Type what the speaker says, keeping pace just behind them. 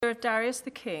of Darius the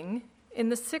king, in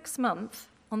the 6th month,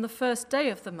 on the 1st day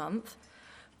of the month,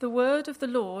 the word of the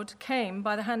Lord came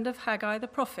by the hand of Haggai the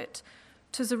prophet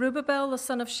to Zerubbabel the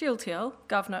son of Shealtiel,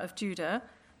 governor of Judah,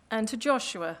 and to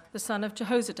Joshua the son of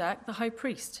Jehozadak the high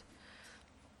priest.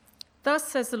 Thus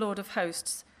says the Lord of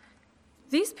hosts,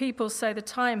 these people say the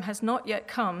time has not yet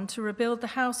come to rebuild the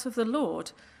house of the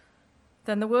Lord.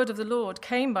 Then the word of the Lord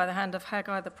came by the hand of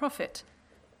Haggai the prophet.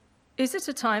 Is it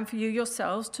a time for you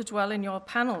yourselves to dwell in your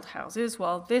paneled houses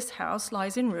while this house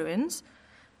lies in ruins?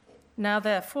 Now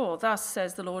therefore, thus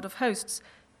says the Lord of hosts,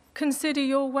 consider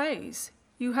your ways.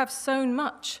 You have sown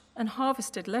much and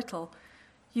harvested little.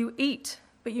 You eat,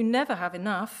 but you never have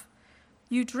enough.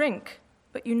 You drink,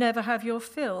 but you never have your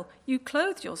fill. You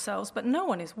clothe yourselves, but no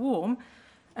one is warm.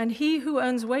 And he who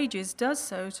earns wages does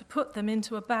so to put them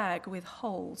into a bag with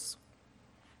holes.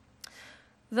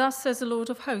 Thus says the Lord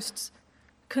of hosts,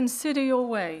 consider your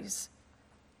ways.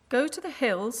 Go to the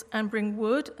hills and bring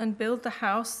wood and build the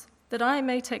house, that I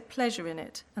may take pleasure in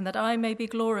it, and that I may be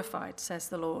glorified, says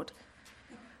the Lord.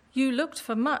 You looked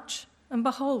for much, and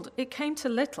behold, it came to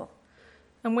little.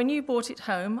 And when you brought it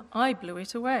home, I blew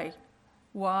it away.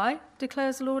 Why,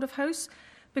 declares the Lord of hosts?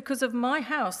 Because of my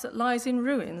house that lies in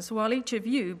ruins, while each of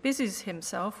you busies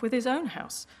himself with his own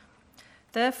house.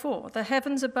 Therefore, the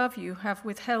heavens above you have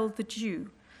withheld the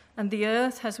dew, and the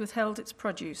earth has withheld its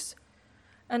produce.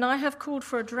 And I have called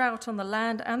for a drought on the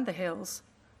land and the hills,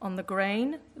 on the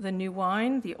grain, the new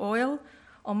wine, the oil,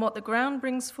 on what the ground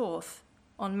brings forth,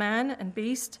 on man and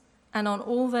beast, and on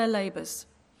all their labors.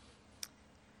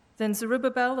 Then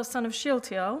Zerubbabel the son of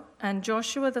Shealtiel, and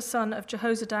Joshua the son of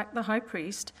Jehozadak the high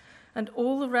priest, and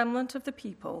all the remnant of the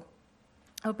people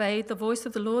obeyed the voice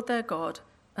of the Lord their God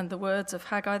and the words of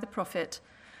Haggai the prophet,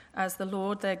 as the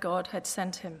Lord their God had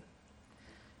sent him.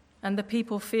 And the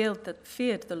people feared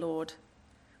the Lord.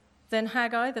 Then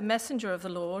Haggai, the messenger of the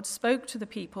Lord, spoke to the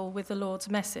people with the Lord's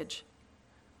message.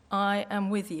 I am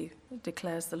with you,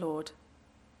 declares the Lord.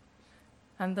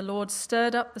 And the Lord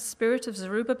stirred up the spirit of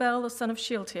Zerubbabel the son of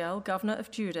Shealtiel, governor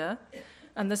of Judah,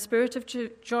 and the spirit of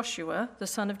Joshua the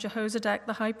son of Jehozadak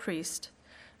the high priest,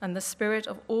 and the spirit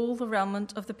of all the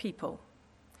remnant of the people.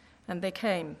 And they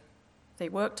came. They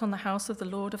worked on the house of the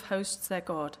Lord of hosts their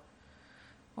God,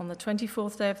 on the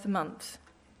 24th day of the month,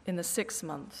 in the 6th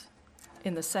month,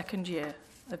 in the 2nd year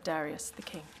of Darius the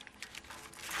king.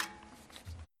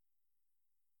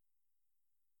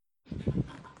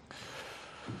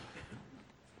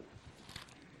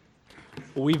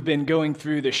 We've been going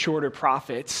through the shorter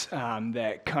prophets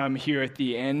that come here at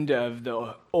the end of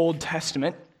the Old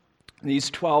Testament. These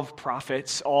 12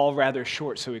 prophets, all rather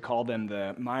short, so we call them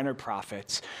the minor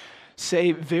prophets,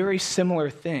 say very similar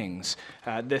things.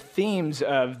 The themes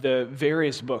of the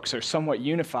various books are somewhat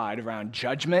unified around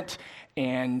judgment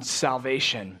and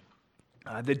salvation.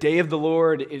 The day of the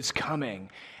Lord is coming,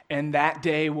 and that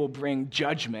day will bring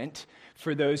judgment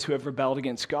for those who have rebelled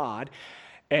against God.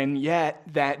 And yet,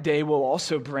 that day will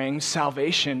also bring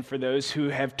salvation for those who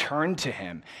have turned to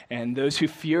him and those who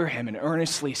fear him and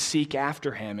earnestly seek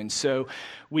after him. And so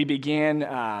we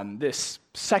began this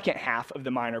second half of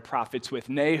the minor prophets with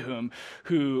Nahum,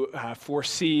 who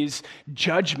foresees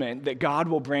judgment that God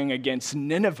will bring against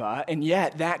Nineveh, and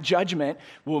yet that judgment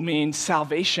will mean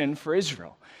salvation for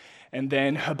Israel. And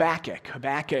then Habakkuk.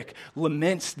 Habakkuk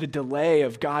laments the delay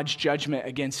of God's judgment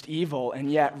against evil and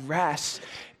yet rests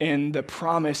in the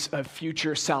promise of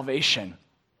future salvation.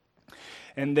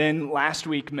 And then last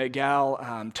week,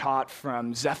 Miguel taught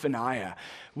from Zephaniah,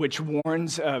 which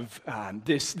warns of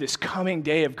this coming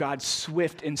day of God's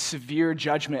swift and severe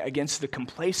judgment against the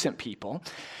complacent people,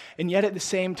 and yet at the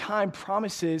same time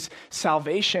promises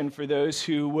salvation for those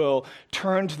who will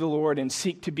turn to the Lord and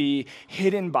seek to be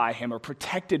hidden by him or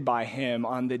protected by him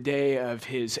on the day of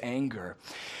his anger.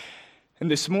 And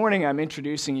this morning, I'm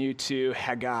introducing you to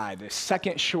Haggai, the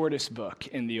second shortest book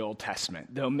in the Old Testament,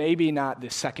 though maybe not the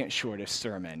second shortest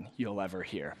sermon you'll ever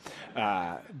hear.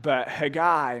 But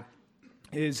Haggai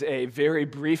is a very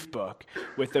brief book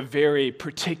with a very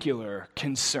particular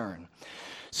concern.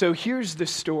 So here's the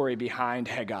story behind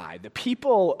Haggai. The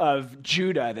people of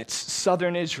Judah, that's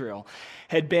southern Israel,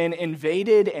 had been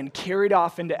invaded and carried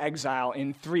off into exile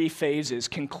in 3 phases,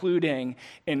 concluding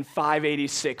in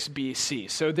 586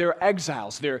 BC. So they're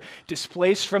exiles. They're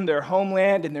displaced from their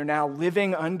homeland, and they're now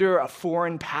living under a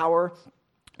foreign power.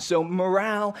 So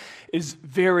morale is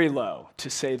very low, to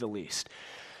say the least.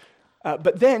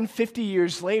 But then, 50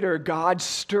 years later, God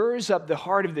stirs up the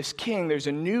heart of this king. There's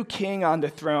a new king on the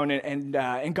throne,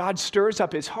 and God stirs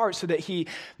up his heart so that he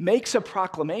makes a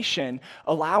proclamation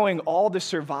allowing all the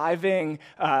surviving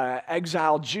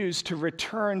exiled Jews to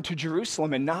return to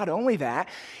Jerusalem. And not only that,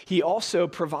 he also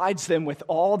provides them with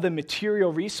all the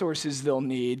material resources they'll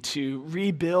need to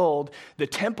rebuild the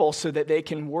temple so that they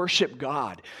can worship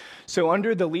God. So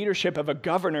under the leadership of a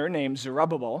governor named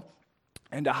Zerubbabel,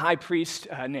 and a high priest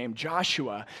named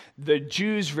Joshua, the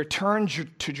Jews return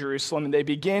to Jerusalem and they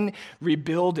begin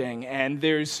rebuilding, and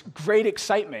there's great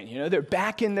excitement. You know, they're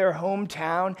back in their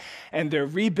hometown and they're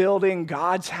rebuilding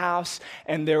God's house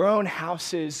and their own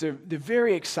houses. They're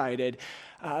very excited.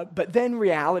 But then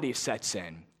reality sets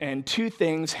in, and two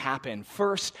things happen.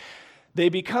 First, they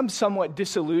become somewhat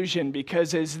disillusioned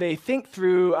because as they think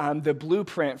through the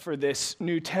blueprint for this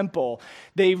new temple,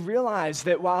 they realize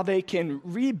that while they can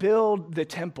rebuild the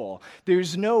temple,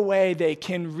 there's no way they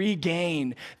can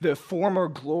regain the former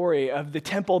glory of the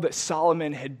temple that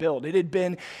Solomon had built. It had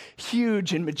been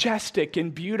huge and majestic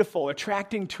and beautiful,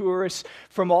 attracting tourists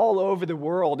from all over the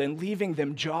world and leaving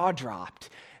them jaw-dropped.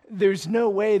 There's no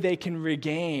way they can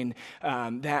regain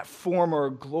that former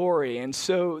glory. And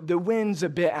so the wind's a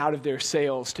bit out of their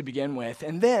sails to begin with.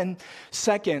 And then,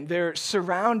 second, they're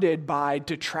surrounded by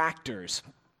detractors.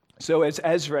 So as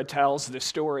Ezra tells the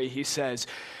story, he says,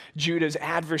 Judah's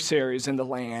adversaries in the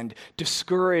land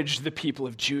discouraged the people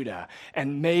of Judah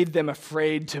and made them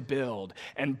afraid to build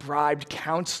and bribed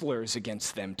counselors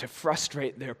against them to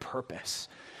frustrate their purpose.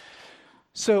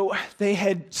 So they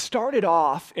had started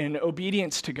off in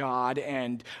obedience to God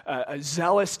and a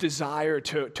zealous desire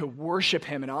to worship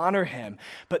him and honor him,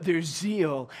 but their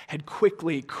zeal had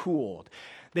quickly cooled.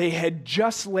 They had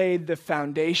just laid the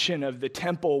foundation of the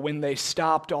temple when they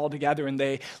stopped altogether and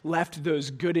they left those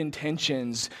good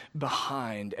intentions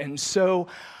behind. And so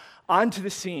onto the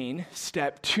scene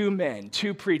step two men,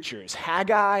 two preachers,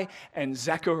 Haggai and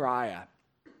Zechariah.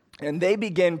 And they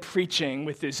begin preaching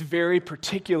with this very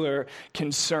particular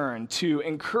concern to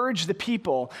encourage the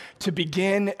people to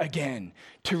begin again,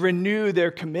 to renew their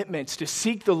commitments, to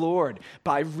seek the Lord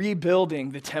by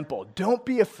rebuilding the temple. Don't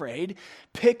be afraid.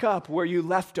 Pick up where you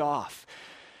left off.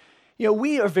 You know,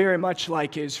 we are very much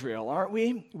like Israel, aren't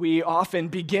we? We often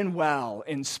begin well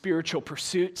in spiritual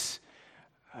pursuits,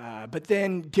 but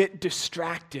then get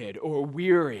distracted or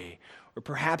weary, or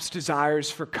perhaps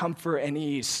desires for comfort and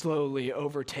ease slowly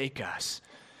overtake us.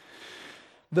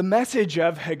 The message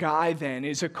of Haggai, then,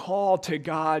 is a call to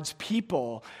God's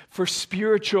people for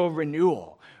spiritual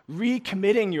renewal,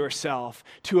 recommitting yourself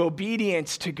to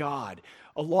obedience to God,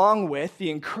 along with the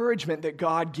encouragement that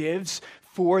God gives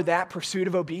for that pursuit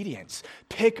of obedience.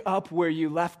 Pick up where you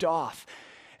left off.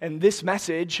 And this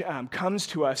message comes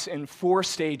to us in 4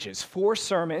 stages, 4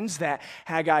 sermons that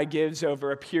Haggai gives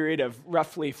over a period of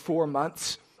roughly 4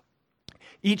 months.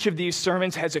 Each of these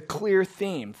sermons has a clear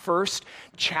theme. First,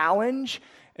 challenge,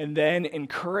 and then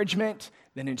encouragement,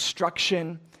 then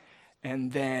instruction,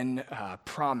 and then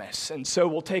promise. And so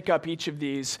we'll take up each of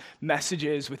these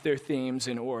messages with their themes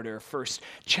in order. First,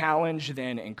 challenge,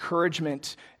 then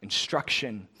encouragement,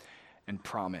 instruction, and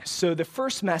promise. So the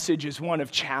first message is one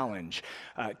of challenge.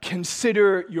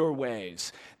 Consider your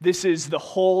ways. This is the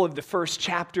whole of the first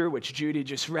chapter, which Judy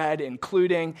just read,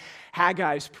 including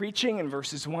Haggai's preaching in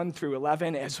verses 1 through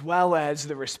 11, as well as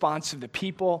the response of the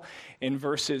people in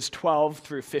verses 12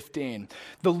 through 15.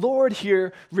 The Lord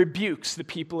here rebukes the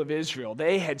people of Israel.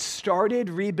 They had started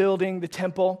rebuilding the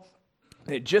temple.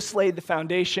 They had just laid the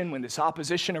foundation when this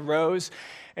opposition arose.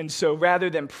 And so rather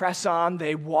than press on,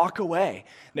 they walk away.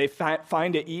 They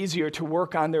find it easier to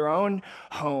work on their own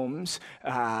homes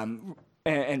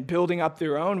and building up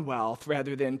their own wealth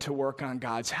rather than to work on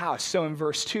God's house. So in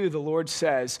verse 2, the Lord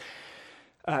says,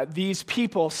 these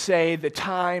people say the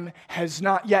time has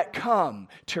not yet come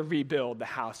to rebuild the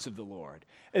house of the Lord,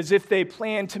 as if they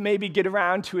plan to maybe get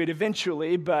around to it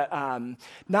eventually, but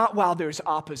not while there's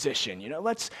opposition. You know,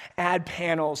 let's add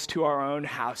panels to our own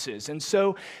houses. And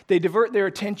so they divert their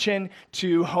attention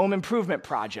to home improvement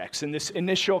projects and this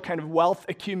initial kind of wealth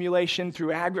accumulation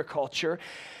through agriculture.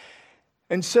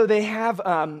 And so they have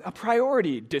a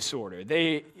priority disorder.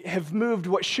 They have moved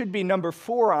what should be number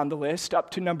 4 on the list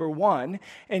up to number 1.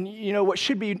 And, you know, what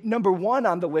should be number 1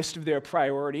 on the list of their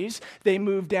priorities, they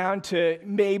move down to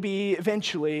maybe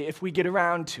eventually if we get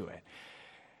around to it.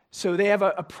 So they have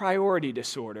a priority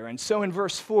disorder. And so in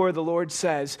verse 4, the Lord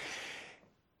says,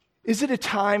 is it a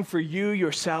time for you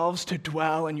yourselves to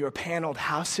dwell in your paneled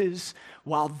houses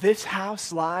while this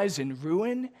house lies in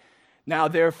ruin? Now,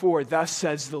 therefore, thus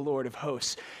says the Lord of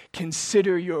hosts,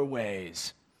 consider your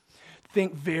ways.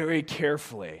 Think very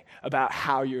carefully about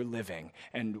how you're living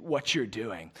and what you're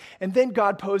doing. And then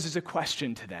God poses a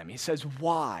question to them. He says,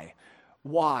 why?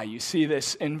 Why? You see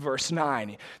this in verse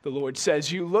 9. The Lord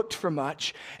says, you looked for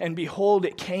much, and behold,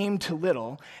 it came to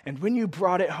little, and when you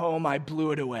brought it home, I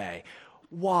blew it away.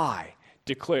 Why?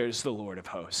 Declares the Lord of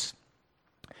hosts.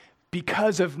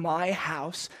 Because of my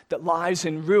house that lies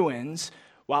in ruins,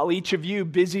 while each of you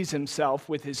busies himself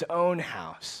with his own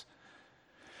house.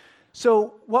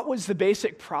 So what was the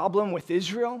basic problem with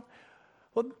Israel?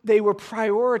 Well, they were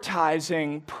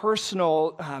prioritizing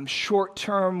personal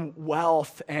short-term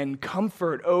wealth and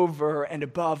comfort over and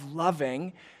above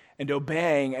loving and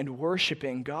obeying and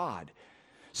worshiping God.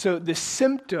 So the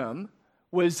symptom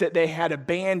was that they had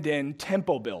abandoned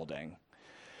temple building.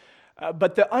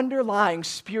 But the underlying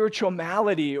spiritual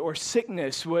malady or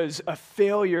sickness was a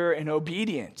failure in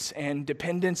obedience and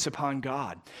dependence upon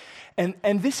God.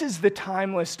 And this is the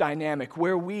timeless dynamic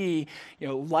where we,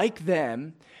 like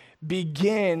them,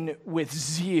 begin with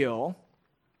zeal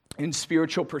in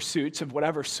spiritual pursuits of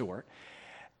whatever sort,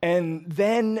 and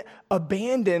then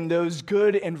abandon those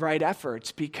good and right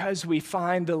efforts because we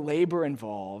find the labor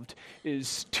involved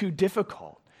is too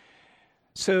difficult.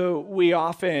 So we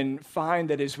often find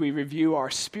that as we review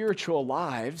our spiritual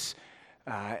lives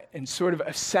and sort of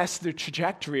assess the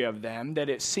trajectory of them, that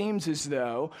it seems as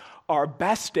though our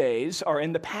best days are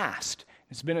in the past.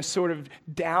 It's been a sort of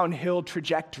downhill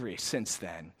trajectory since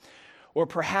then. Or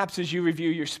perhaps as you review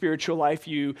your spiritual life,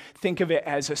 you think of it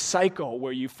as a cycle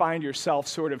where you find yourself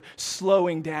sort of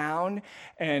slowing down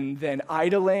and then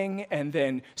idling and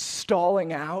then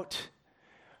stalling out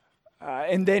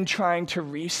and then trying to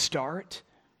restart.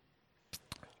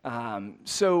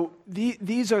 So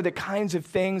these are the kinds of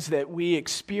things that we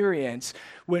experience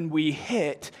when we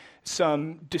hit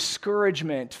some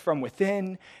discouragement from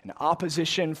within and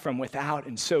opposition from without,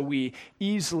 and so we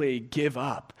easily give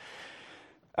up.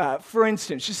 For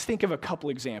instance, just think of a couple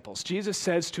examples. Jesus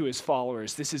says to his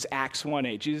followers, this is Acts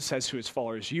 1:8, Jesus says to his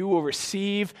followers, you will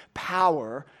receive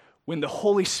power when the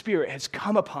Holy Spirit has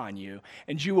come upon you,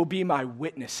 and you will be my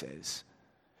witnesses.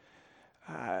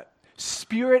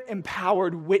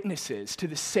 Spirit-empowered witnesses to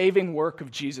the saving work of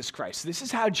Jesus Christ. This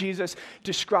is how Jesus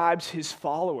describes his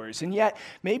followers. And yet,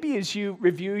 maybe as you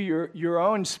review your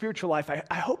own spiritual life,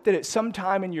 I hope that at some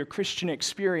time in your Christian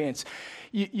experience,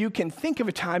 you can think of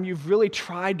a time you've really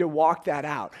tried to walk that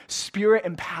out.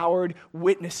 Spirit-empowered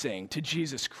witnessing to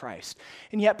Jesus Christ.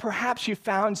 And yet, perhaps you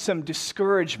found some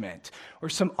discouragement or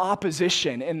some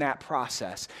opposition in that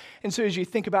process. And so as you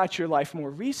think about your life more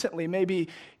recently, maybe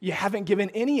you haven't given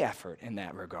any effort in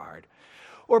that regard.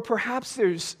 Or perhaps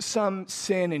there's some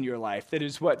sin in your life that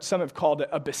is what some have called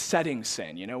a besetting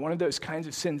sin, one of those kinds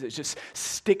of sins that just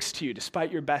sticks to you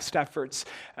despite your best efforts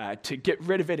to get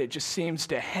rid of it. It just seems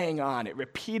to hang on. It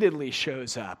repeatedly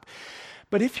shows up.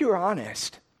 But if you're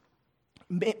honest,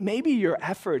 maybe your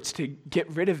efforts to get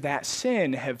rid of that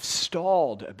sin have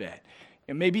stalled a bit.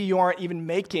 And maybe you aren't even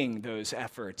making those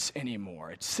efforts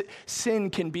anymore. Sin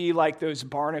can be like those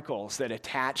barnacles that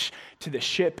attach to the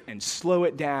ship and slow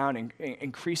it down,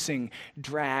 increasing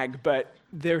drag, but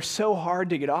they're so hard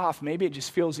to get off, maybe it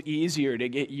just feels easier to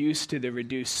get used to the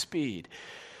reduced speed.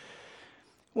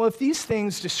 Well, if these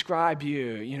things describe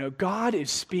you, God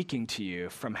is speaking to you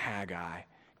from Haggai.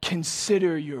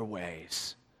 Consider your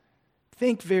ways.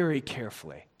 Think very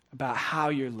carefully about how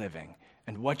you're living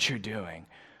and what you're doing.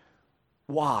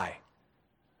 Why?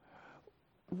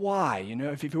 Why?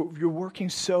 If you're working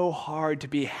so hard to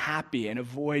be happy and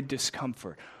avoid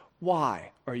discomfort,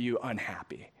 why are you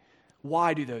unhappy?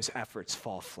 Why do those efforts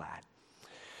fall flat?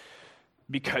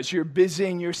 Because you're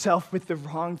busying yourself with the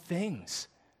wrong things.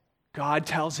 God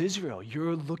tells Israel,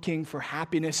 you're looking for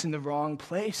happiness in the wrong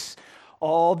place.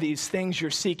 All these things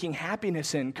you're seeking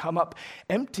happiness in come up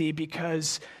empty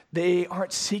because they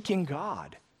aren't seeking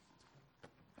God.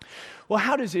 Well,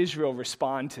 how does Israel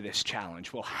respond to this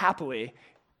challenge? Well, happily,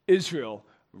 Israel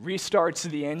restarts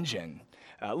the engine.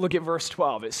 Look at verse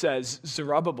 12. It says,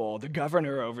 Zerubbabel, the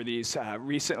governor over these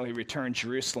recently returned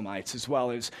Jerusalemites, as well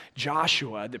as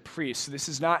Joshua, the priest. So this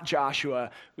is not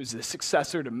Joshua, who was the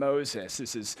successor to Moses.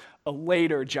 This is a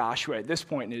later Joshua at this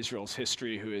point in Israel's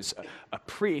history, who is a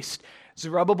priest.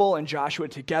 Zerubbabel and Joshua,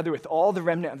 together with all the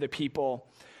remnant of the people,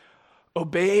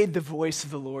 obeyed the voice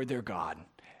of the Lord their God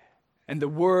and the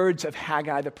words of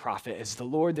Haggai the prophet, as the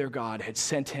Lord their God had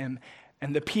sent him,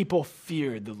 and the people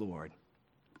feared the Lord.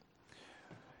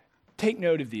 Take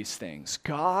note of these things.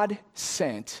 God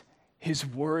sent his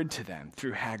word to them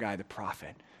through Haggai the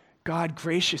prophet. God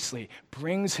graciously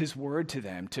brings his word to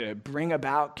them to bring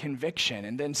about conviction.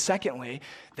 And then secondly,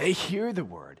 they hear the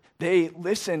word. They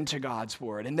listen to God's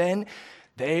word. And then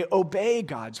They obey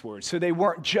God's word. So they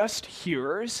weren't just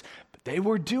hearers, but they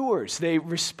were doers. They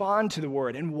respond to the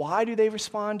word. And why do they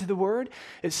respond to the word?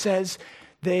 It says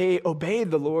they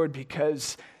obeyed the Lord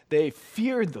because they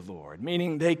feared the Lord,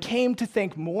 meaning they came to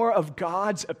think more of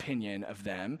God's opinion of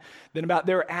them than about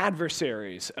their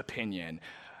adversary's opinion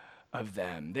of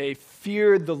them. They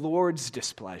feared the Lord's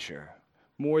displeasure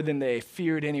more than they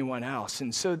feared anyone else.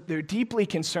 And so they're deeply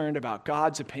concerned about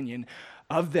God's opinion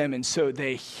of them. And so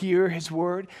they hear his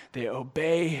word, they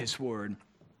obey his word,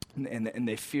 and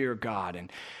they fear God.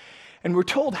 And we're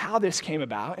told how this came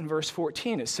about in verse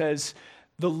 14. It says,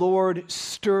 the Lord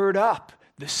stirred up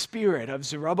the spirit of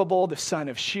Zerubbabel, the son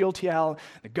of Shealtiel,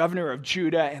 the governor of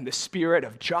Judah, and the spirit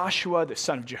of Joshua, the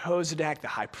son of Jehozadak, the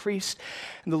high priest.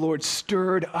 And the Lord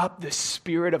stirred up the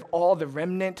spirit of all the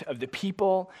remnant of the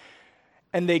people,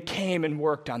 and they came and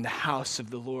worked on the house of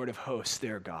the Lord of hosts,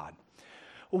 their God.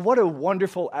 Well, what a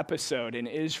wonderful episode in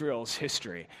Israel's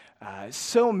history.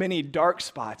 So many dark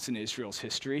spots in Israel's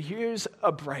history. Here's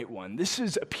a bright one. This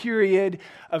is a period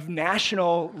of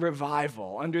national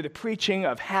revival. Under the preaching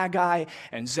of Haggai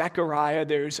and Zechariah,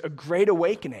 there's a great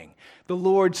awakening. The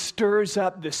Lord stirs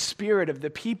up the spirit of the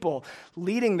people,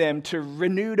 leading them to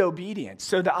renewed obedience.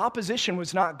 So the opposition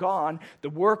was not gone. The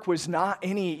work was not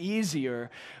any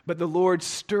easier, but the Lord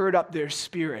stirred up their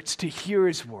spirits to hear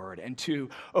his word and to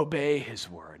obey his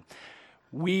word.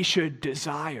 We should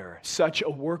desire such a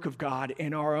work of God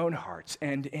in our own hearts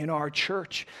and in our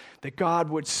church, that God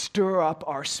would stir up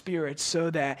our spirits so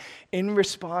that in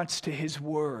response to his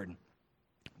word,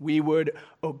 we would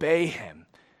obey him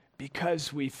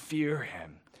because we fear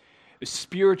him. The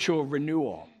spiritual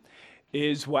renewal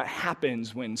is what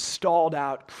happens when stalled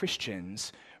out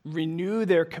Christians renew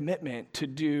their commitment to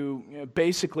do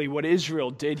basically what Israel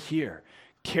did here: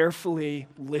 carefully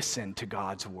listen to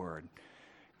God's word.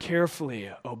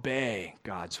 Carefully obey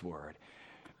God's word.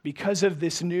 Because of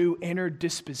this new inner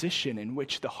disposition in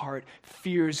which the heart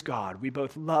fears God, we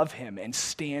both love him and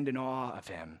stand in awe of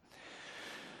him.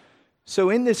 So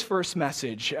in this first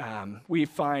message, we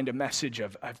find a message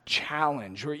of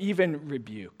challenge or even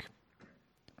rebuke.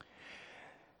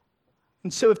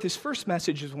 And so if this first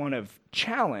message is one of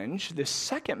challenge, the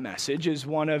second message is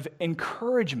one of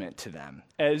encouragement to them.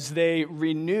 As they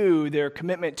renew their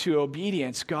commitment to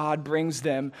obedience, God brings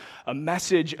them a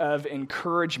message of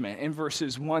encouragement in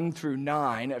verses 1 through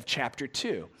 9 of chapter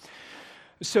 2.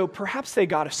 So perhaps they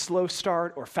got a slow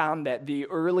start or found that the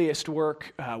earliest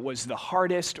work was the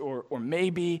hardest, or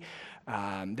maybe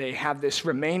they have this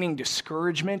remaining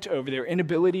discouragement over their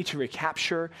inability to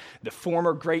recapture the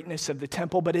former greatness of the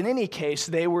temple. But in any case,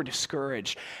 they were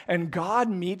discouraged. And God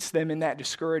meets them in that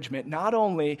discouragement, not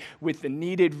only with the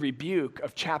needed rebuke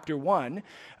of chapter 1,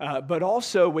 but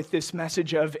also with this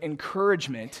message of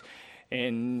encouragement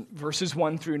in verses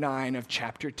 1 through 9 of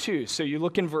chapter 2. So you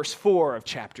look in verse 4 of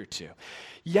chapter 2.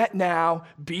 Yet now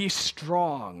be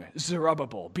strong,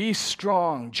 Zerubbabel. Be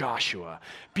strong, Joshua.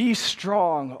 Be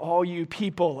strong, all you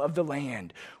people of the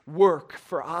land. Work,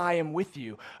 for I am with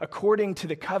you, according to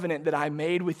the covenant that I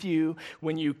made with you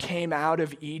when you came out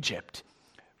of Egypt.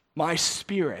 My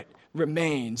spirit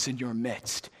remains in your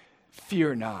midst.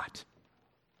 Fear not.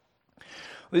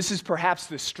 This is perhaps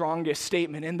the strongest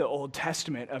statement in the Old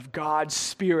Testament of God's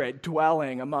Spirit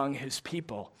dwelling among his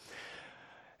people.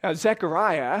 Now,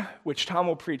 Zechariah, which Tom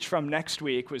will preach from next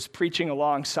week, was preaching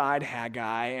alongside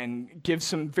Haggai and gives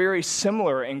some very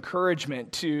similar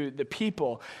encouragement to the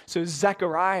people. So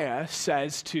Zechariah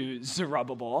says to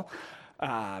Zerubbabel,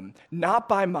 not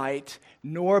by might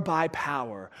nor by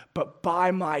power, but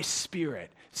by my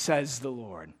Spirit, says the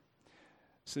Lord.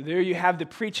 So there you have the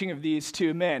preaching of these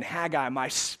two men. Haggai, my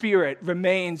spirit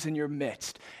remains in your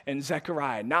midst. And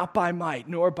Zechariah, not by might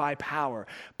nor by power,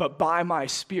 but by my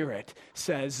spirit,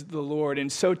 says the Lord.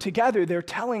 And so together they're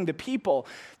telling the people,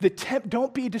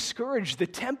 don't be discouraged. The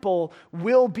temple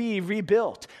will be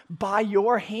rebuilt by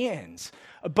your hands.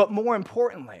 But more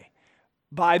importantly,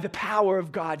 by the power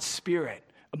of God's Spirit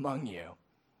among you.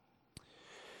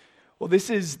 Well,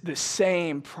 this is the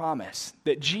same promise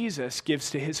that Jesus gives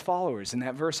to his followers. In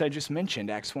that verse I just mentioned,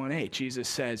 Acts 1:8, Jesus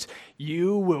says,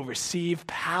 you will receive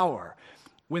power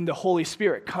when the Holy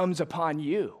Spirit comes upon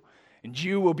you, and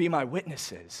you will be my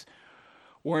witnesses.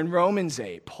 Or in Romans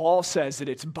 8, Paul says that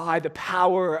it's by the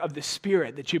power of the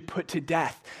Spirit that you put to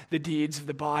death the deeds of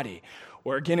the body.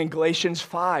 Or again in Galatians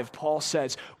 5, Paul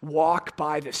says, walk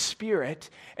by the Spirit,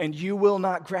 and you will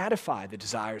not gratify the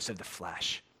desires of the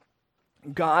flesh.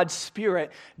 God's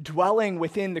Spirit dwelling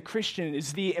within the Christian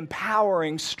is the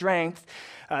empowering strength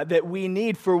that we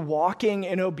need for walking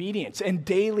in obedience and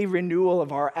daily renewal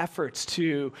of our efforts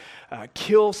to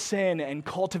kill sin and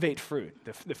cultivate fruit,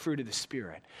 the fruit of the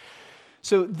Spirit.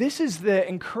 So this is the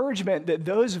encouragement that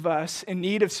those of us in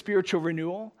need of spiritual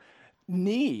renewal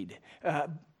need.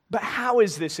 But how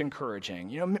is this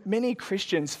encouraging? Many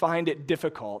Christians find it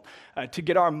difficult to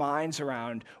get our minds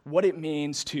around what it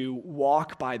means to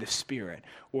walk by the Spirit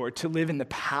or to live in the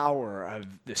power of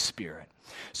the Spirit.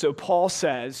 So Paul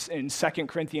says in 2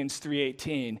 Corinthians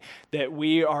 3:18 that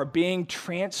we are being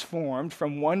transformed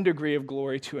from one degree of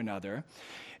glory to another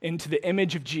into the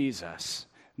image of Jesus.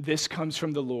 This comes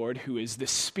from the Lord, who is the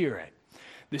Spirit.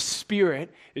 The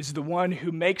Spirit is the one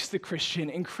who makes the Christian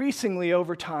increasingly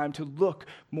over time to look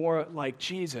more like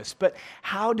Jesus. But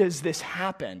how does this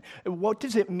happen? What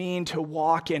does it mean to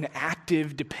walk in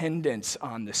active dependence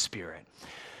on the Spirit?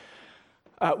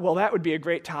 Well, that would be a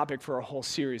great topic for a whole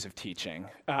series of teaching.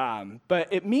 But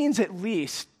it means at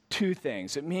least two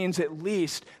things. It means at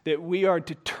least that we are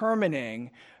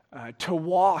determining to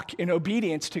walk in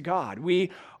obedience to God.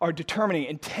 We are determining,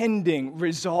 intending,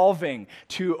 resolving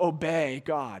to obey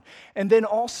God. And then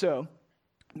also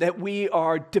that we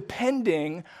are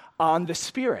depending on the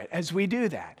Spirit as we do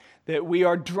that we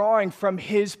are drawing from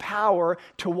His power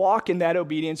to walk in that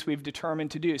obedience we've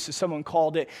determined to do. So someone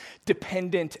called it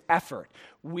dependent effort.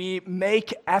 We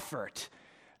make effort,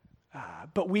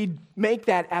 but we make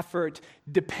that effort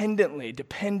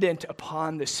dependent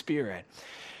upon the Spirit.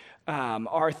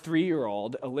 Our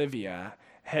 3-year-old, Olivia,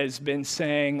 has been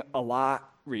saying a lot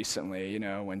recently,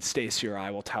 when Stacy or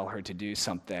I will tell her to do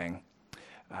something.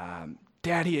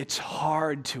 Daddy, it's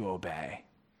hard to obey.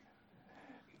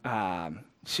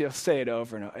 She'll say it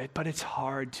over and over, but it's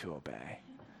hard to obey.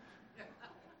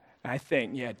 I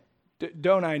think,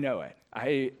 don't I know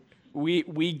it?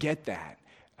 We get that.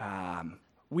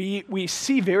 We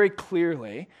see very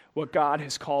clearly what God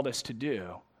has called us to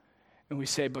do. And we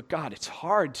say, but God, it's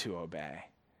hard to obey.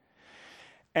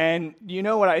 And you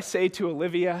know what I say to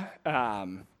Olivia?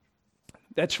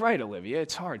 That's right, Olivia,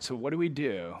 it's hard. So what do we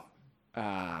do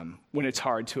when it's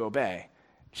hard to obey?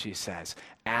 She says,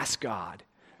 ask God.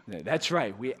 That's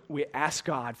right, we ask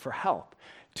God for help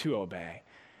to obey.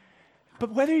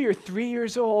 But whether you're 3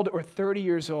 years old or 30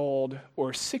 years old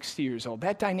or 60 years old,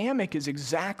 that dynamic is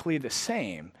exactly the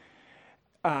same.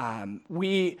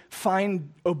 We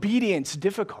find obedience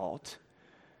difficult,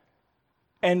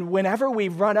 and whenever we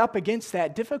run up against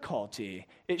that difficulty,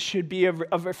 it should be a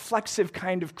reflexive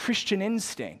kind of Christian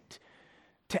instinct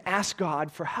to ask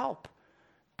God for help.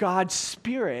 God's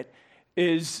Spirit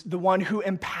is the one who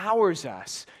empowers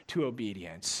us to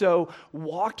obedience. So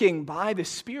walking by the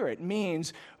Spirit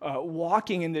means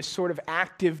walking in this sort of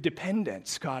active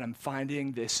dependence. God, I'm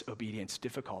finding this obedience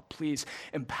difficult. Please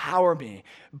empower me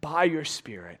by your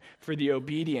Spirit for the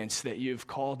obedience that you've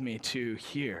called me to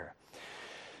here.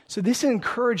 So this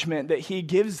encouragement that he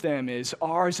gives them is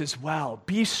ours as well.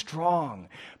 Be strong.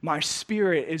 My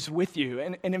Spirit is with you.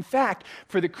 And in fact,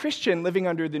 for the Christian living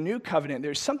under the new covenant,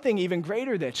 there's something even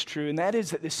greater that's true, and that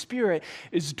is that the Spirit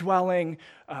is dwelling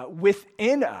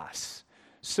within us.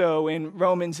 So in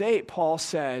Romans 8, Paul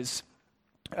says,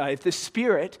 if the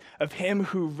Spirit of him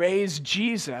who raised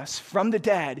Jesus from the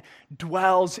dead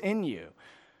dwells in you,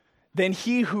 then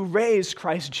he who raised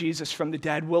Christ Jesus from the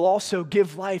dead will also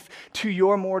give life to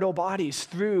your mortal bodies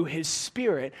through his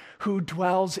Spirit who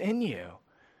dwells in you.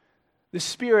 The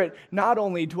Spirit not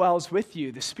only dwells with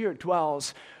you, the Spirit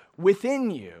dwells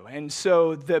within you. And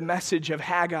so the message of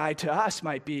Haggai to us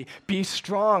might be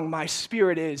strong, my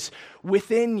Spirit is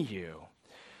within you.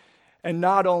 And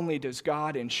not only does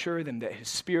God ensure them that his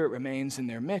Spirit remains in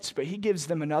their midst, but he gives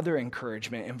them another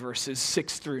encouragement in verses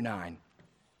 6 through 9.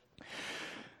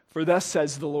 For thus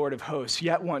says the Lord of hosts,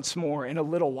 yet once more, in a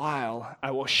little while,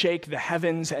 I will shake the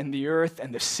heavens and the earth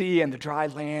and the sea and the dry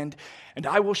land, and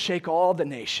I will shake all the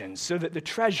nations, so that the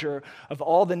treasure of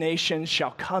all the nations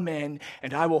shall come in,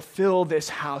 and I will fill this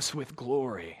house with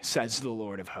glory, says the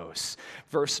Lord of hosts.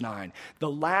 Verse 9,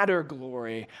 the latter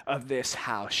glory of this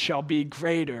house shall be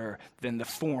greater than the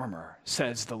former,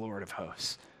 says the Lord of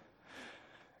hosts.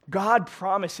 God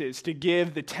promises to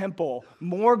give the temple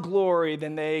more glory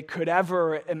than they could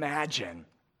ever imagine.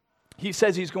 He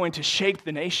says he's going to shake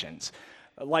the nations.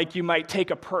 like you might take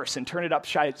a purse and turn it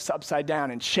upside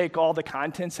down and shake all the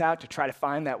contents out to try to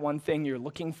find that one thing you're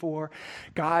looking for.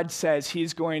 God says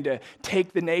he's going to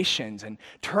take the nations and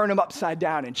turn them upside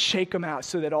down and shake them out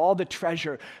so that all the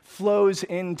treasure flows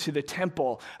into the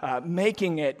temple,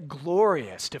 making it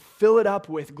glorious, to fill it up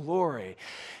with glory.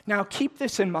 Now keep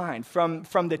this in mind, from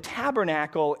the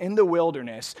tabernacle in the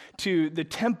wilderness to the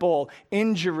temple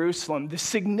in Jerusalem, the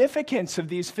significance of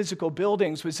these physical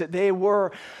buildings was that they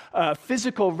were a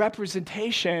physical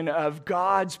representation of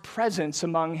God's presence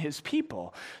among his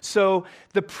people. So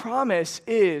the promise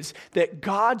is that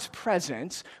God's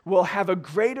presence will have a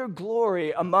greater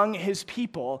glory among his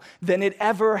people than it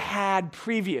ever had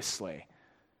previously.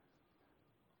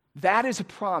 That is a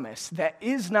promise that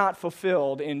is not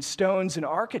fulfilled in stones and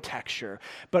architecture,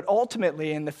 but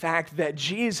ultimately in the fact that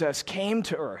Jesus came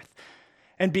to earth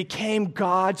and became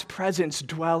God's presence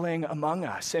dwelling among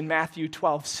us. In Matthew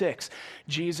 12:6,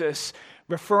 Jesus,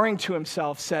 referring to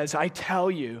himself, says, "I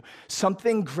tell you,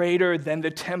 something greater than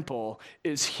the temple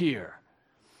is here."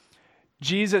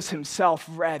 Jesus himself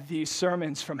read these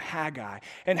sermons from Haggai.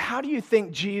 And how do you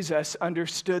think Jesus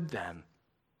understood them?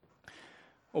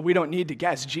 Well, we don't need to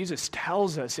guess. Jesus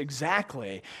tells us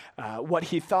exactly what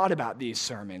he thought about these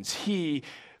sermons. He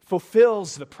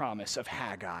fulfills the promise of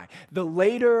Haggai. The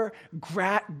later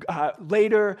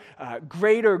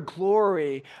greater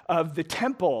glory of the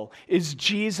temple is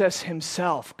Jesus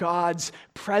himself, God's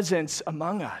presence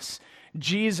among us.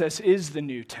 Jesus is the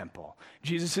new temple.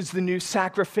 Jesus is the new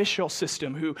sacrificial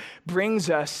system who brings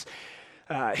us,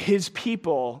 his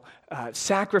people,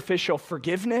 sacrificial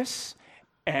forgiveness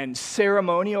and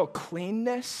ceremonial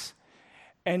cleanness.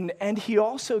 And he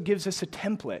also gives us a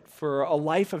template for a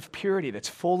life of purity that's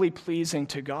fully pleasing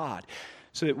to God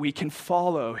so that we can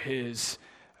follow his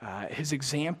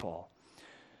example.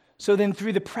 So then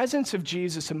through the presence of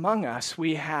Jesus among us,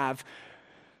 we have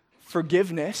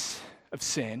forgiveness of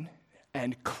sin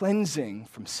and cleansing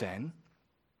from sin,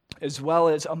 as well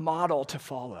as a model to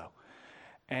follow.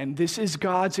 And this is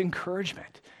God's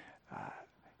encouragement.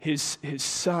 His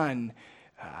Son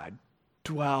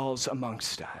dwells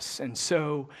amongst us. And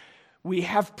so we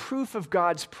have proof of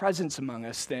God's presence among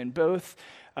us then, both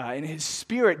in his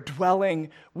Spirit dwelling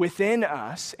within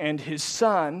us and his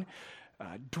Son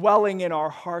dwelling in our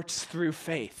hearts through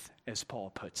faith, as Paul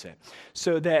puts it.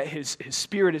 So that his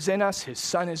Spirit is in us, his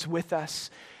Son is with us,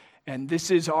 and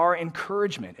this is our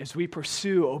encouragement as we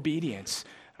pursue obedience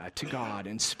to God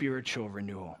and spiritual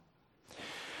renewal.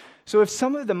 So if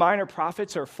some of the minor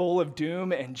prophets are full of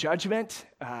doom and judgment,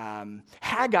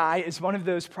 Haggai is one of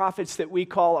those prophets that we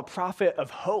call a prophet of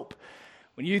hope.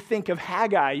 When you think of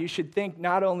Haggai, you should think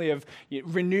not only of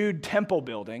renewed temple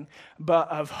building, but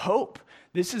of hope.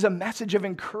 This is a message of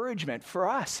encouragement for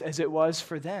us as it was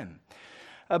for them.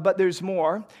 But there's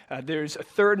more. There's a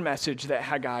third message that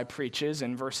Haggai preaches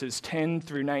in verses 10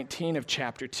 through 19 of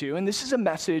chapter 2. And this is a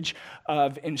message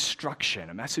of instruction,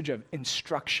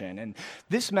 And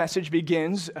this message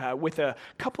begins with a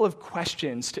couple of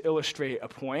questions to illustrate a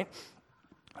point.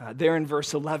 There in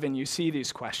verse 11, you see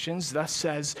these questions. Thus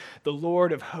says the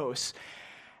Lord of hosts.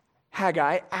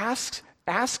 Haggai, ask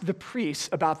the priests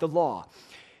about the law.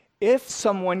 If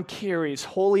someone carries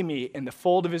holy meat in the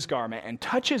fold of his garment and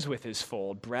touches with his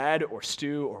fold bread or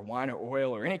stew or wine or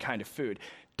oil or any kind of food,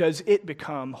 does it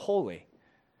become holy?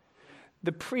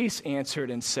 The priests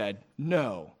answered and said,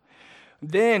 no.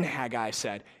 Then Haggai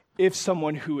said, if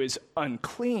someone who is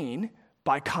unclean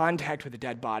by contact with a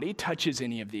dead body touches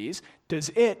any of these, does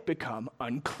it become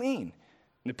unclean?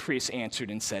 And the priests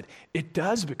answered and said, it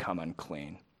does become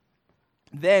unclean.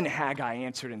 Then Haggai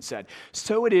answered and said,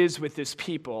 so it is with this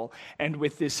people and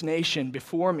with this nation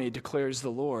before me, declares the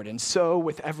Lord, and so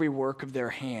with every work of their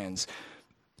hands,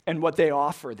 and what they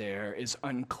offer there is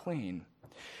unclean.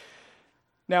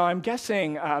 Now, I'm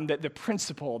guessing that the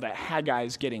principle that Haggai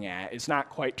is getting at is not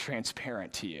quite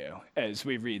transparent to you as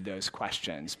we read those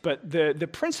questions, but the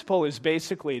principle is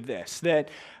basically this, that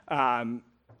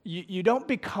you don't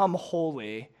become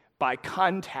holy by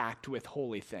contact with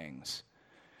holy things.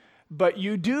 But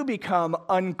you do become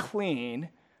unclean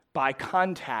by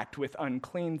contact with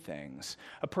unclean things.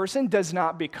 A person does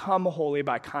not become holy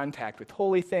by contact with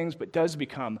holy things, but does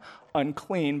become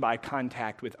unclean by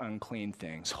contact with unclean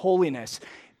things. Holiness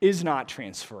is not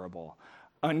transferable.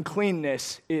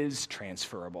 Uncleanness is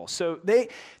transferable. So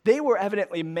they were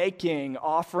evidently making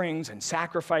offerings and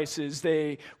sacrifices.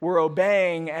 They were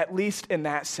obeying, at least in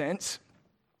that sense.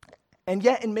 And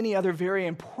yet, in many other very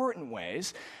important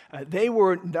ways, they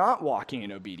were not walking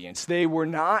in obedience. They were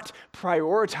not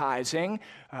prioritizing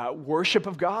worship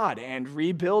of God and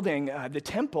rebuilding the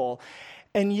temple.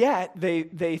 And yet,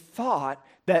 they thought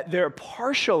that their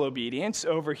partial obedience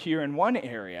over here in one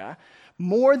area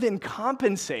more than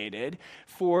compensated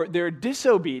for their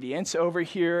disobedience over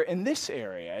here in this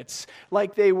area. It's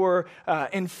like they were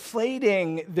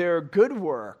inflating their good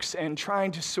works and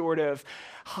trying to sort of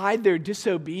hide their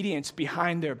disobedience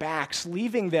behind their backs,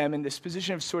 leaving them in this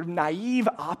position of sort of naive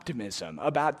optimism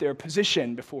about their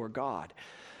position before God.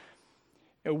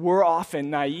 We're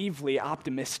often naively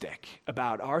optimistic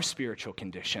about our spiritual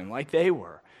condition, like they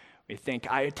were. We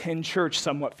think, I attend church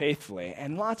somewhat faithfully,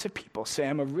 and lots of people say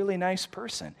I'm a really nice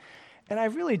person. And I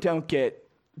really don't get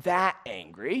that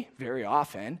angry very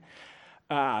often.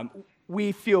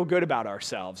 We feel good about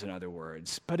ourselves, in other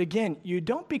words. But again, you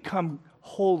don't become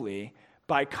holy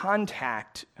by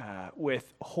contact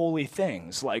with holy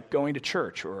things like going to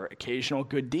church or occasional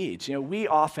good deeds. We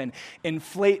often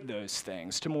inflate those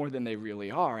things to more than they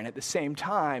really are. And at the same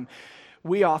time,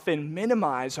 we often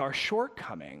minimize our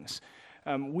shortcomings.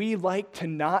 We like to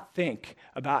not think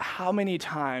about how many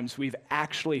times we've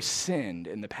actually sinned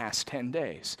in the past 10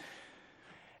 days.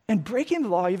 And breaking the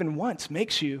law even once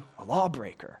makes you a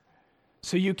lawbreaker.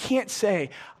 So you can't say,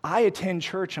 I attend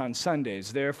church on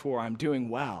Sundays, therefore I'm doing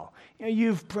well.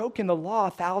 You've broken the law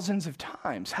thousands of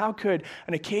times. How could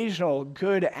an occasional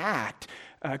good act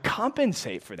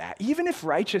compensate for that? Even if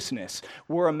righteousness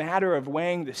were a matter of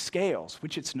weighing the scales,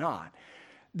 which it's not,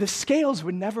 the scales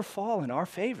would never fall in our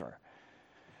favor.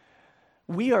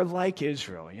 We are like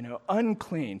Israel,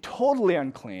 unclean, totally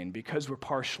unclean because we're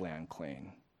partially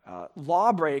unclean.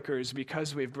 Lawbreakers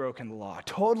because we've broken the law,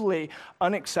 totally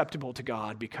unacceptable to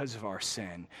God because of our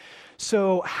sin.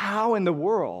 So how in the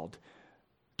world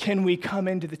can we come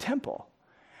into the temple?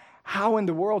 How in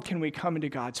the world can we come into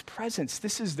God's presence?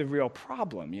 This is the real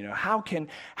problem. How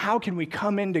can we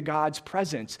come into God's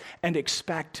presence and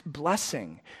expect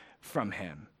blessing from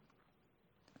him?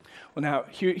 Well, now,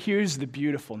 here's the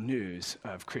beautiful news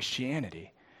of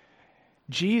Christianity.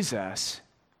 Jesus,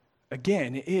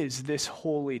 again, is this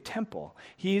holy temple.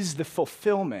 He is the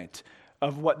fulfillment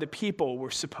of what the people were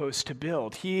supposed to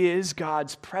build. He is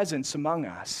God's presence among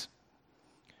us.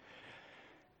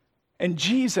 And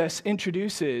Jesus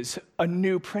introduces a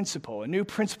new principle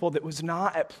that was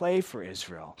not at play for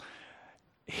Israel.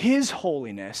 His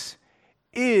holiness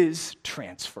is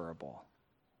transferable.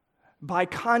 By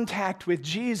contact with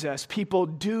Jesus, people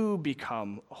do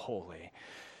become holy.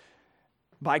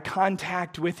 By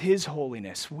contact with his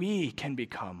holiness, we can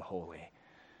become holy.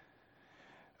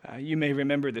 You may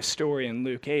remember the story in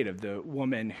Luke 8 of the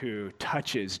woman who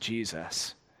touches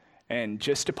Jesus, and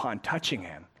just upon touching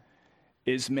him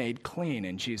is made clean.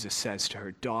 And Jesus says to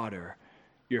her, "Daughter,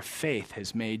 your faith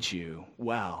has made you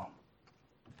well."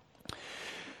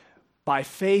 By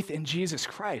faith in Jesus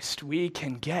Christ, we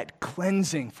can get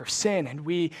cleansing for sin and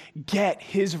we get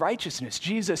his righteousness.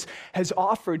 Jesus has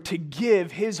offered to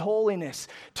give his holiness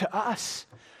to us.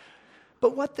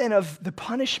 But what then of the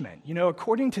punishment?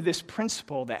 According to this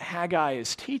principle that Haggai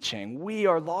is teaching, we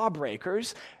are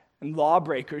lawbreakers and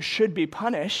lawbreakers should be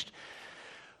punished.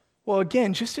 Well,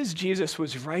 again, just as Jesus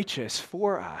was righteous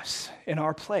for us in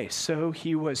our place, so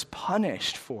he was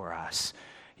punished for us.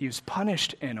 He was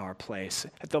punished in our place.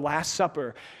 At the Last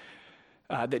Supper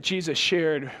that Jesus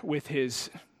shared with his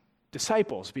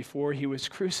disciples before he was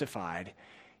crucified,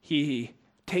 he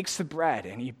takes the bread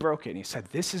and he broke it and he said,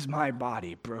 "This is my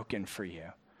body broken for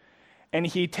you." And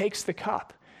he takes the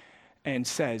cup and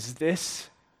says, "This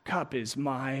cup is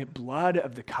my blood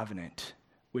of the covenant,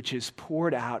 which is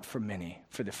poured out for many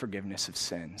for the forgiveness of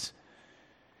sins."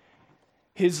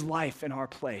 His life in our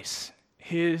place,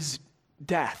 his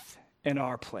death in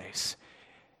our place,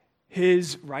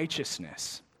 his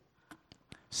righteousness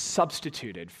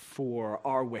substituted for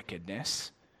our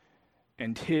wickedness,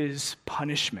 and his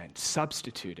punishment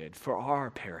substituted for our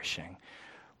perishing.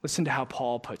 Listen to how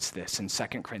Paul puts this in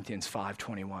 2 Corinthians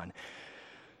 5:21.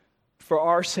 "For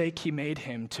our sake he made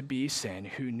him to be sin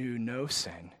who knew no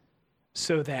sin,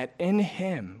 so that in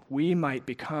him we might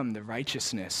become the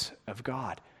righteousness of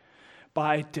God."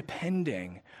 By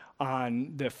depending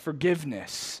on the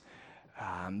forgiveness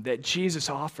that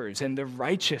Jesus offers and the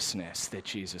righteousness that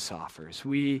Jesus offers,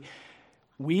 we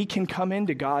can come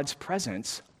into God's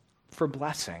presence for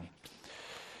blessing.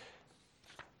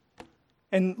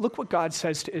 And look what God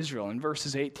says to Israel in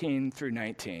verses 18 through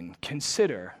 19.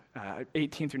 Consider,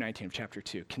 18 through 19 of chapter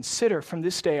 2, "Consider from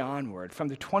this day onward, from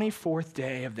the 24th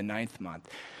day of the 9th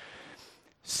month,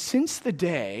 since the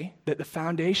day that the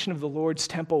foundation of the Lord's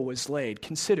temple was laid,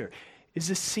 consider, is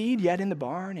the seed yet in the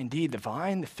barn? Indeed, the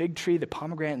vine, the fig tree, the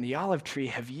pomegranate, and the olive tree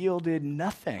have yielded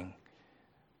nothing.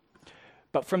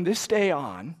 But from this day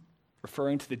on,"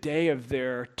 referring to the day of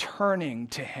their turning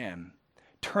to him,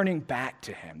 turning back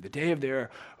to him, the day of their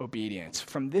obedience.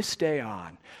 From this day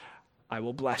on, I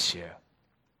will bless you.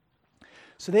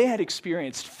 So they had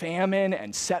experienced famine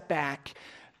and setback,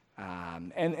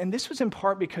 and this was in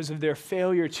part because of their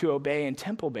failure to obey in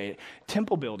temple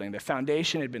building. The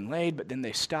foundation had been laid, but then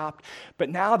they stopped. But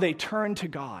now they turn to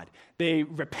God. They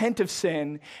repent of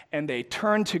sin, and they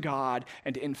turn to God,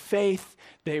 and in faith,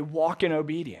 they walk in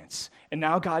obedience. And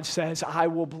now God says, I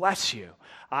will bless you.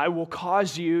 I will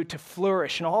cause you to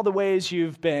flourish in all the ways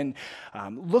you've been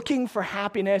looking for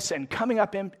happiness and coming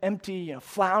up empty,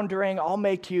 floundering. I'll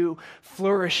make you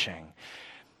flourishing.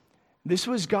 This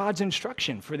was God's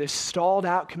instruction for this stalled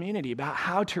out community about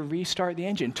how to restart the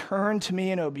engine. Turn to me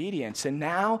in obedience. And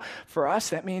now for us,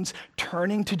 that means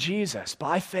turning to Jesus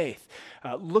by faith,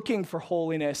 looking for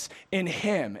holiness in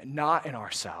him, not in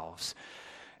ourselves,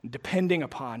 depending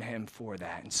upon him for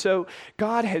that. And so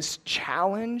God has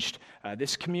challenged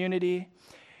this community.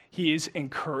 He has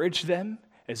encouraged them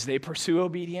as they pursue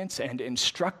obedience and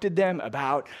instructed them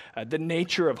about the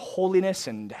nature of holiness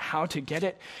and how to get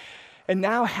it. And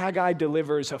now Haggai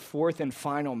delivers a fourth and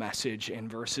final message in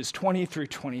verses 20 through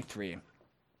 23,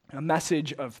 a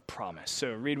message of promise.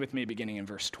 So read with me beginning in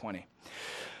verse 20.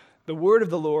 The word of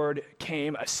the Lord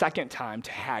came a second time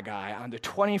to Haggai on the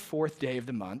 24th day of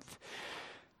the month.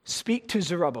 Speak to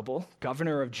Zerubbabel,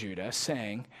 governor of Judah,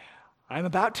 saying, I am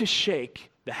about to shake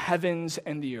the heavens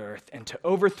and the earth and to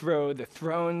overthrow the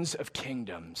thrones of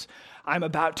kingdoms. I am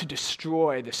about to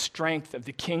destroy the strength of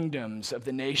the kingdoms of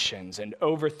the nations and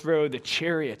overthrow the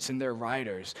chariots and their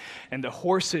riders, and the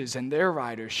horses and their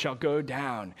riders shall go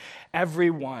down, every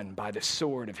one by the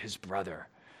sword of his brother.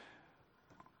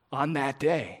 On that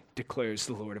day, declares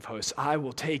the Lord of hosts, I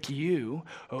will take you,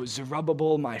 O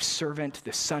Zerubbabel, my servant,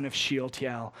 the son of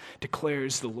Shealtiel,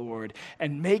 declares the Lord,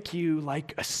 and make you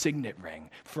like a signet ring,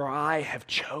 for I have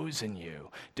chosen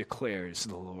you, declares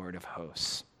the Lord of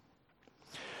hosts.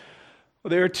 Well,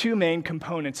 there are two main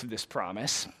components of this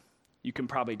promise. You can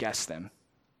probably guess them.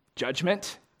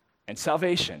 Judgment and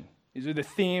salvation. These are the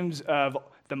themes of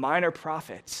the minor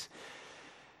prophets.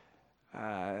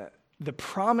 The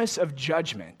promise of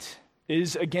judgment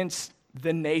is against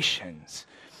the nations.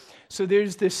 So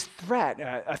there's this threat,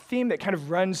 a theme that kind of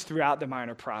runs throughout the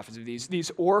minor prophets, of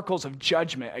these oracles of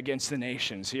judgment against the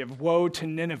nations. So you have woe to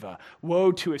Nineveh,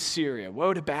 woe to Assyria,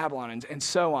 woe to Babylon, and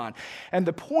so on. And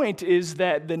the point is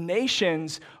that the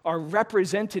nations are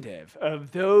representative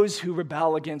of those who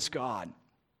rebel against God.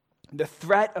 The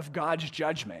threat of God's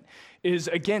judgment is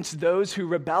against those who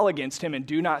rebel against him and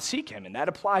do not seek him. And that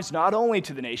applies not only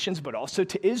to the nations, but also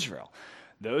to Israel.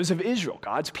 Those of Israel,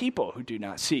 God's people who do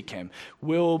not seek him,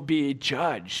 will be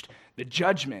judged. The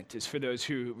judgment is for those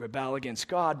who rebel against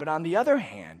God. But on the other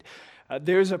hand,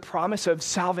 there's a promise of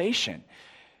salvation.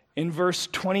 In verse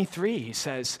 23, he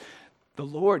says, the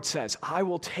Lord says, I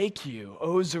will take you,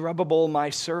 O Zerubbabel, my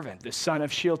servant, the son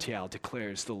of Shealtiel,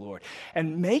 declares the Lord,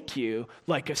 and make you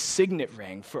like a signet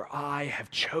ring, for I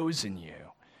have chosen you,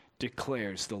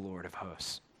 declares the Lord of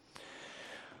hosts.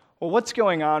 Well, what's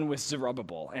going on with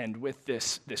Zerubbabel and with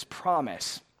this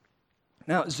promise?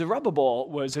 Now, Zerubbabel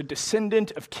was a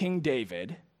descendant of King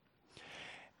David,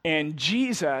 and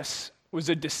Jesus was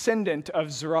a descendant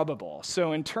of Zerubbabel.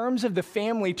 So in terms of the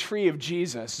family tree of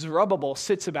Jesus, Zerubbabel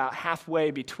sits about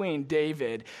halfway between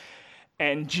David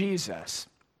and Jesus.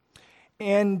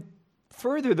 And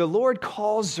further, the Lord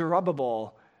calls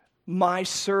Zerubbabel my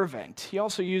servant. He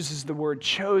also uses the word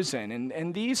chosen,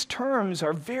 and these terms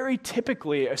are very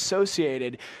typically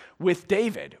associated with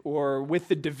David or with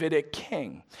the Davidic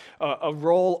king, a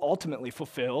role ultimately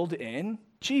fulfilled in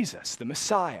Jesus, the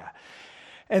Messiah.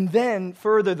 And then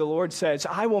further, the Lord says,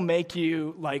 I will make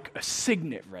you like a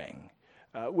signet ring,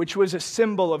 which was a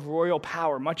symbol of royal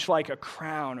power, much like a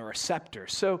crown or a scepter.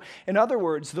 So, in other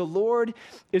words, the Lord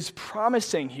is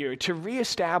promising here to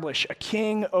reestablish a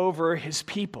king over his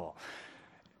people.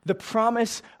 The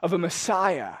promise of a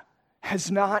Messiah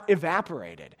has not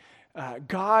evaporated.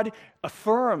 God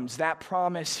affirms that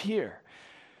promise here.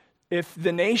 If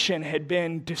the nation had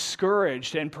been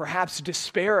discouraged and perhaps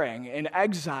despairing in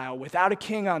exile without a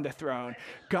king on the throne,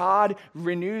 God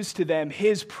renews to them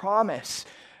his promise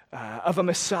of a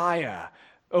Messiah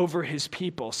over his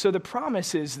people. So the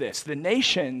promise is this: the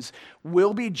nations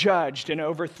will be judged and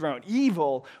overthrown.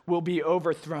 Evil will be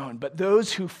overthrown, but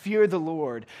those who fear the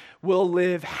Lord will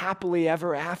live happily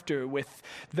ever after with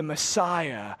the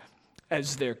Messiah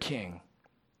as their king.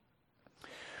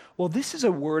 Well, this is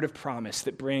a word of promise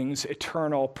that brings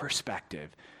eternal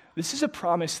perspective. This is a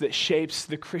promise that shapes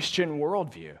the Christian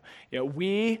worldview.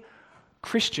 We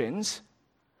Christians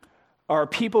are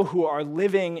people who are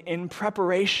living in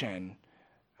preparation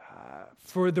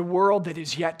for the world that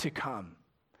is yet to come.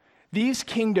 These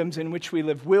kingdoms in which we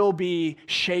live will be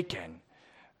shaken,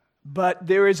 but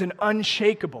there is an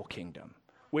unshakable kingdom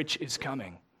which is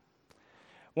coming.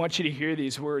 I want you to hear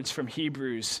these words from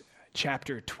Hebrews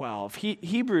chapter 12.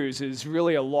 Hebrews is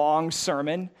really a long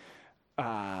sermon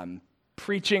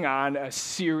preaching on a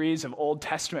series of Old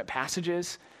Testament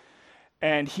passages,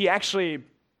 and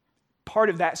part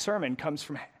of that sermon comes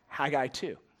from Haggai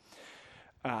 2.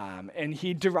 And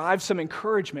he derives some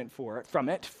encouragement from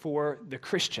it for the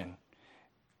Christian.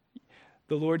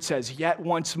 The Lord says, "Yet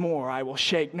once more I will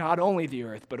shake not only the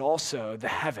earth, but also the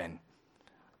heaven,"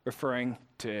 referring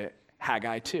to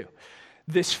Haggai 2.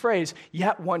 This phrase,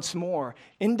 "yet once more,"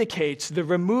 indicates the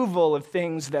removal of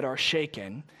things that are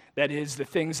shaken, that is, the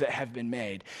things that have been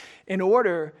made, in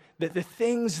order that the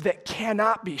things that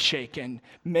cannot be shaken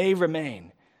may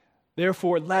remain.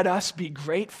 Therefore, let us be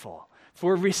grateful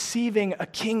for receiving a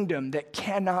kingdom that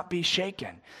cannot be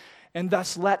shaken. And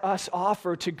thus let us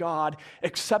offer to God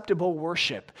acceptable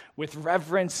worship with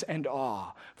reverence and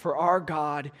awe, for our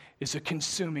God is a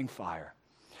consuming fire.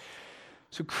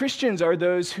 So Christians are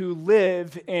those who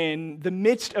live in the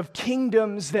midst of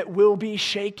kingdoms that will be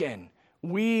shaken.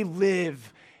 We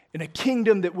live in a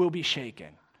kingdom that will be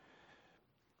shaken.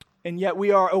 And yet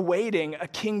we are awaiting a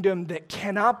kingdom that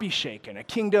cannot be shaken, a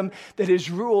kingdom that is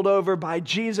ruled over by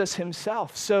Jesus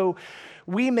himself. So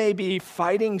we may be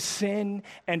fighting sin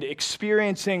and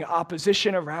experiencing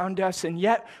opposition around us, and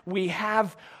yet we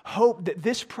have hope that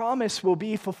this promise will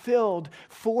be fulfilled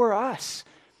for us.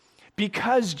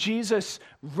 Because Jesus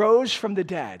rose from the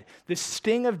dead, the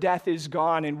sting of death is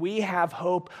gone, and we have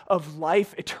hope of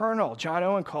life eternal. John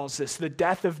Owen calls this the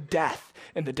death of death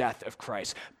and the death of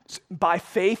Christ. By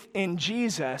faith in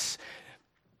Jesus,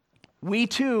 we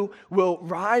too will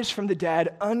rise from the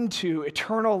dead unto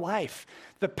eternal life.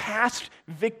 The past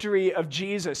victory of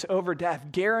Jesus over death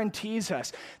guarantees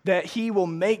us that he will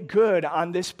make good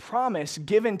on this promise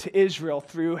given to Israel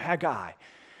through Haggai.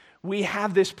 We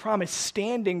have this promise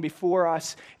standing before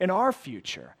us in our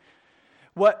future.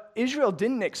 What Israel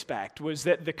didn't expect was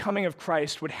that the coming of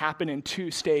Christ would happen in two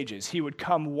stages. He would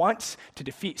come once to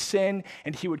defeat sin,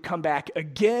 and he would come back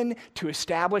again to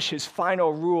establish his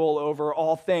final rule over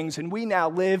all things. And we now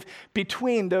live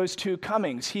between those two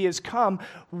comings. He has come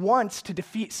once to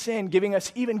defeat sin, giving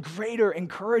us even greater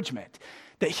encouragement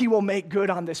that he will make good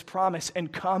on this promise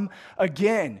and come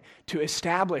again to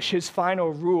establish his final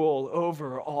rule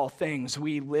over all things.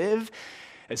 We live,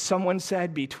 as someone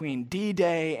said, between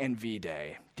D-Day and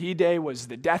V-Day. D-Day was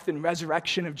the death and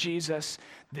resurrection of Jesus,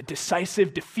 the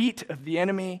decisive defeat of the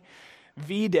enemy.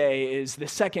 V-Day is the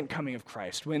second coming of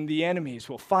Christ, when the enemies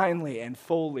will finally and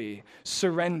fully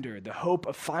surrender. The hope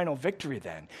of final victory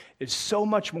then is so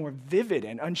much more vivid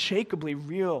and unshakably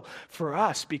real for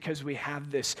us because we have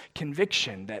this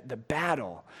conviction that the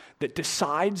battle that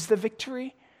decides the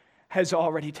victory has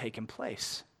already taken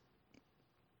place.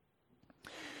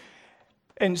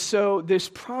 And so this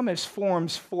promise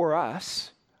forms for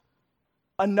us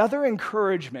another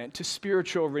encouragement to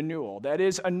spiritual renewal. That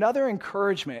is, another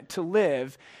encouragement to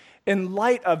live in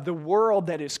light of the world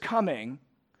that is coming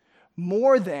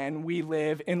more than we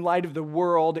live in light of the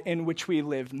world in which we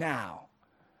live now.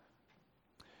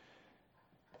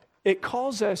 It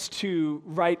calls us to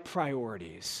right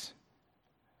priorities,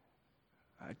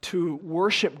 to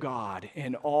worship God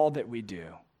in all that we do.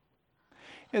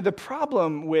 The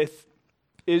problem with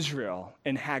Israel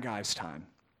in Haggai's time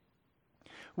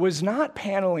was not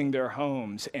paneling their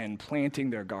homes and planting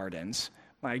their gardens.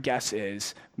 My guess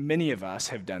is many of us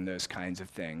have done those kinds of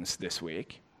things this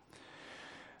week.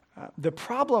 The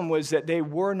problem was that they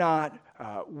were not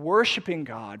worshiping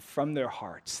God from their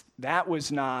hearts. That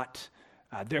was not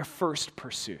their first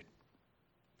pursuit.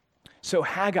 So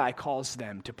Haggai calls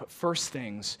them to put first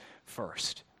things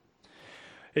first.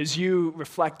 As you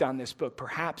reflect on this book,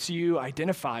 perhaps you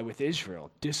identify with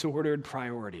Israel, disordered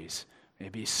priorities,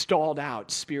 maybe stalled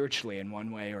out spiritually in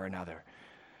one way or another.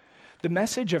 The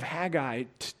message of Haggai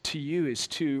to you is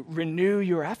to renew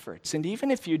your efforts. And even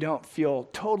if you don't feel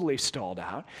totally stalled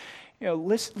out,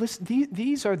 listen,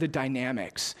 these are the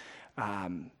dynamics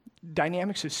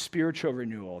of spiritual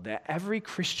renewal that every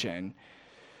Christian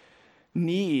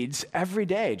needs every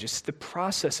day, just the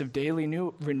process of daily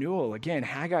renewal. Again,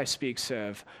 Haggai speaks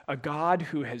of a God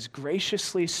who has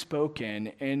graciously spoken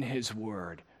in his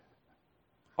word.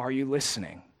 Are you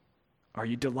listening? Are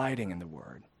you delighting in the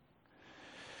word?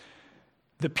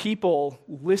 The people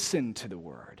listen to the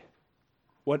word.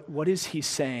 What is he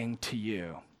saying to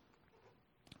you?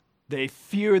 They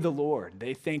fear the Lord.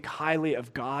 They think highly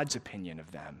of God's opinion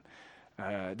of them.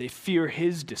 They fear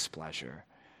his displeasure.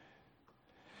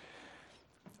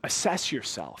 assess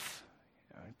yourself.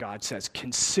 God says,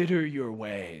 consider your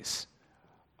ways.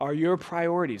 Are your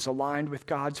priorities aligned with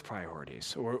God's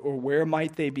priorities? Or where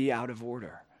might they be out of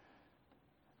order?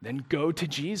 Then go to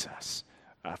Jesus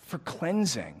for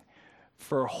cleansing,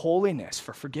 for holiness,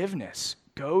 for forgiveness.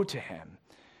 Go to him.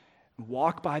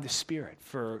 Walk by the Spirit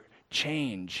for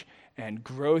change and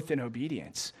growth in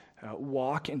obedience.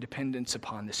 Walk in dependence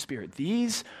upon the Spirit.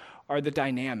 These are the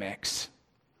dynamics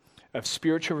of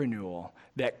spiritual renewal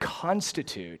that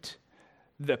constitute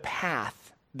the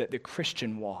path that the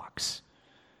Christian walks.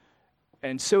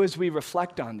 And so as we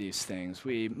reflect on these things,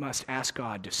 we must ask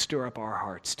God to stir up our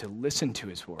hearts, to listen to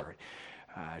his word,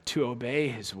 to obey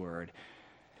his word,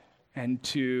 and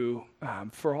to,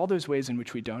 for all those ways in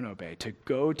which we don't obey, to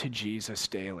go to Jesus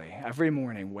daily, every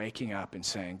morning waking up and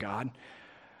saying, God,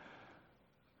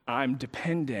 I'm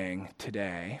depending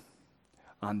today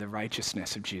on the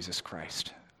righteousness of Jesus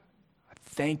Christ.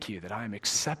 Thank you that I'm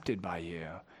accepted by you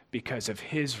because of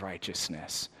his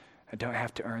righteousness. I don't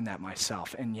have to earn that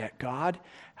myself. And yet, God,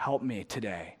 help me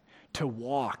today to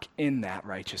walk in that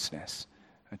righteousness,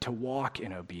 to walk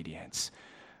in obedience.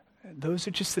 Those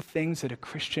are just the things that a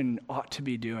Christian ought to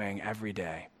be doing every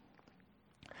day.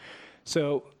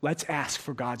 So let's ask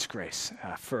for God's grace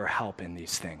for help in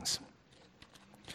these things.